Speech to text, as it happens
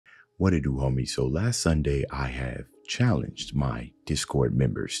What it do, homie? So last Sunday, I have challenged my Discord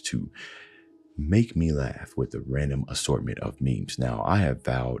members to make me laugh with a random assortment of memes. Now, I have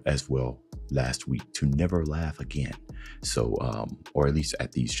vowed as well last week to never laugh again. So, or at least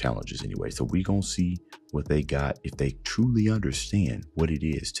at these challenges anyway. So we gonna see what they got, if they truly understand what it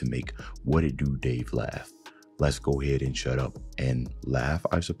is to make What It Do Dave laugh. Let's go ahead and shut up and laugh,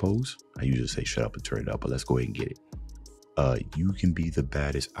 I suppose. I usually say shut up and turn it up, but let's go ahead and get it. You can be the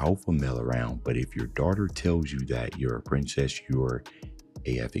baddest alpha male around, but if your daughter tells you that you're a princess, you're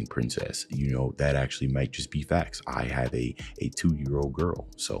a effing princess. You know, that actually might just be facts. I have a 2-year-old girl,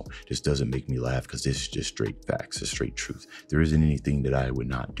 so this doesn't make me laugh because this is just straight facts, it's straight truth. There isn't anything that I would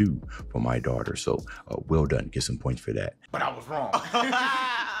not do for my daughter, so well done. Get some points for that. But I was wrong.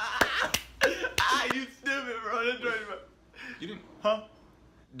 You stupid, bro. That's right, bro. You didn't, huh?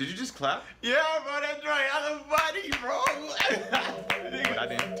 Did you just clap? Yeah, bro, that's right. I was funny, bro. But I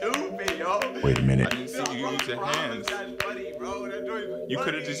didn't. Stupid, yo. Wait a minute. I didn't see you use your hands. That's funny, bro. That's right. You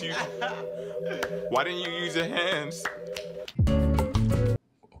could have just used. Why didn't you use your hands?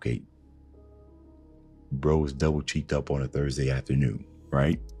 Okay. Bro was double cheeked up on a Thursday afternoon,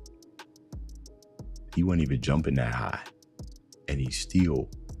 right? He wasn't even jumping that high. And he still,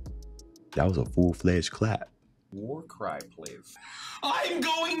 that was a full-fledged clap. War cry, please. I'm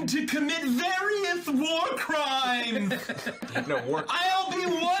going to commit various war crimes. No, war. I'll be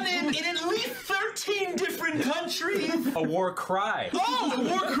wanted in at least 13 different countries. A war cry. Oh, a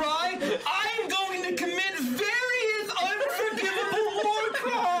war cry? I'm going to commit various unforgivable war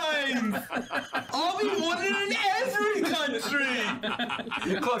crimes. I'll be wanted in every country.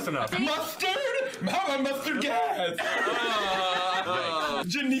 Close enough. Mustard? How about mustard gas?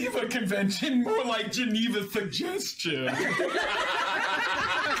 Geneva Convention, more like Geneva Suggestion. Come,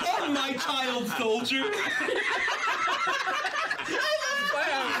 my child soldier.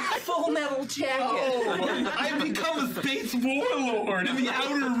 Full Metal Jacket. Oh, I become a space warlord in the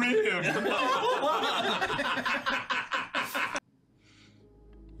Outer Rim.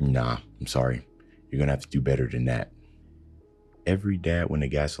 Nah, I'm sorry. You're gonna have to do better than that. Every dad, when the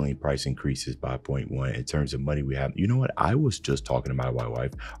gasoline price increases by 0.1 in terms of money we have, you know what? I was just talking about my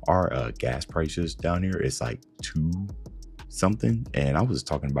wife. Our gas prices down here is like 2 something, and I was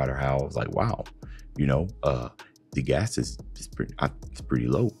talking about her how I was like, wow, you know, the gas is pretty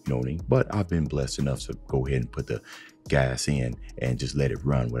low, you know what I mean? But I've been blessed enough to go ahead and put the gas in and just let it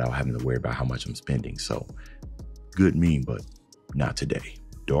run without having to worry about how much I'm spending. So good meme, but not today.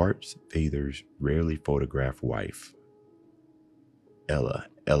 Darth Vader's rarely photographed wife. Ella,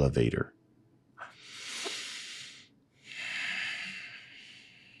 elevator.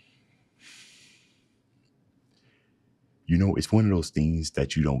 You know, it's one of those things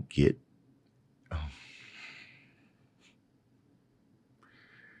that you don't get.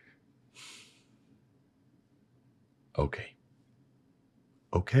 Okay.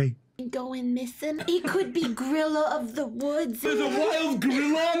 Okay. Going missing? It could be gorilla of the woods. There's a wild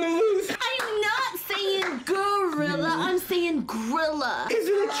gorilla on the loose. I'm not saying gorilla, I'm saying gorilla. Is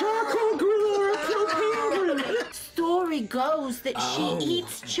it a charcoal gorilla or a propane gorilla? Story goes that she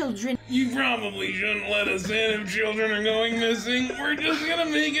eats children. You probably shouldn't let us in if children are going missing. We're just gonna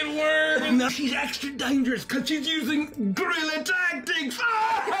make it work. No, she's extra dangerous because she's using gorilla tactics.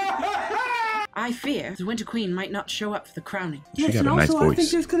 I fear the Winter Queen might not show up for the crowning. She got a nice voice. I think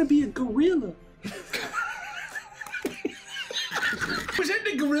there's gonna be a gorilla. Was that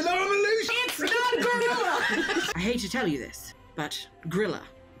the gorilla on the loose? It's not gorilla! I hate to tell you this, but gorilla.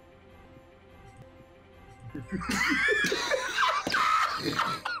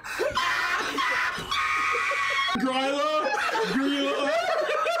 Gorilla? Gorilla?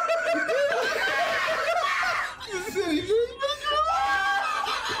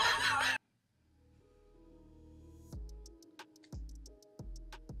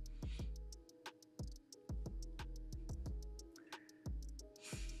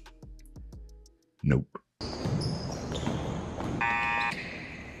 Nope.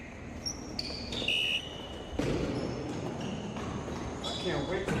 Can't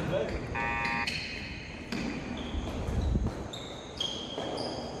wait for that.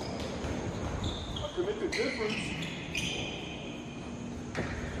 I commit the difference.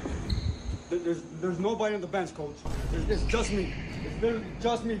 There's nobody on the bench, coach. It's just me. It's literally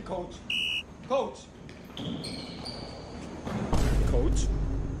just me, coach. Coach. Coach,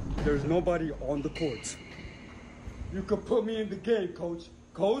 there's nobody on the court. You can put me in the game, coach.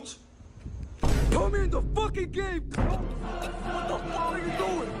 Coach? Put me in the fucking game, coach! What the fuck are you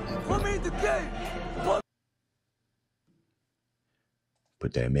doing? Put me in the game!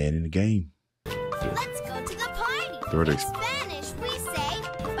 Put that man in the game. Let's go to the party. Throw it In Spanish, we say,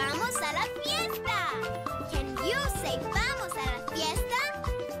 vamos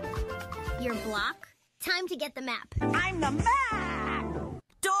time to get the map. I'm the map!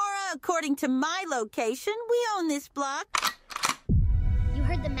 Dora, according to my location, we own this block. You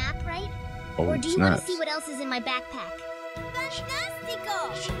heard the map, right? Oh, or do you want to snaps. see what else is in my backpack?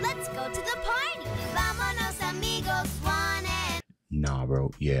 Fantastico! Let's go to the party! Vámonos, amigos, Juan and... Nah, bro.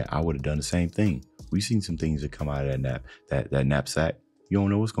 Yeah, I would have done the same thing. We seen some things that come out of that knapsack. You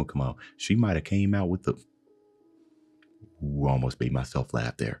don't know what's gonna come out. She might have came out with the... Ooh, almost made myself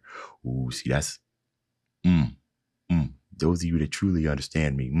laugh there. Ooh, see, that's... Those of you that truly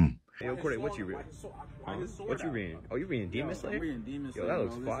understand me, Yo, Corday, what you reading? What you reading? Oh, you reading Demon Slayer? I'm reading Demon Slayer. Yo, that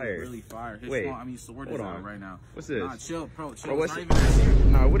looks fire. This is really fire. His Wait, song, I mean, sword hold design on. right now. What's this? Nah, chill, bro, chill. Bro, what's It's it? not even that serious.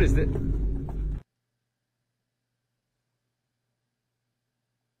 Nah, what is it?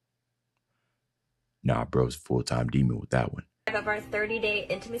 nah, bro's a full-time demon with that one. Of our 30-day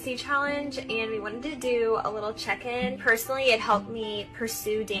intimacy challenge, and we wanted to do a little check-in. Personally, it helped me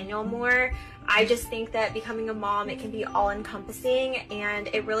pursue Daniel more. I just think that becoming a mom, it can be all-encompassing, and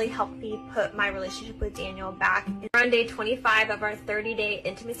it really helped me put my relationship with Daniel back. We're on day 25 of our 30-day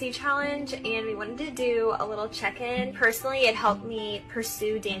intimacy challenge, and we wanted to do a little check-in. Personally, it helped me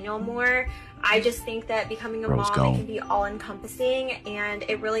pursue Daniel more. I just think that becoming a Bro's mom, gone. it can be all-encompassing, and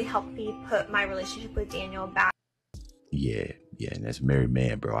it really helped me put my relationship with Daniel back. Yeah, and as a married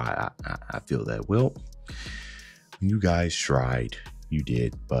man, bro, I feel that. Well, you guys tried, you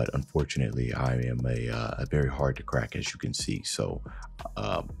did, but unfortunately, I am a very hard to crack, as you can see. So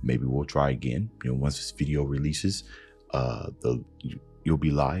maybe we'll try again. You know, once this video releases, you'll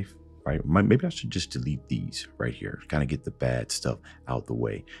be live, right? Maybe I should just delete these right here, kind of get the bad stuff out the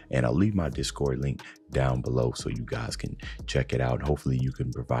way. And I'll leave my Discord link down below so you guys can check it out. And hopefully you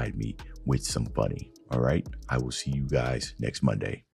can provide me with some funny. All right. I will see you guys next Monday.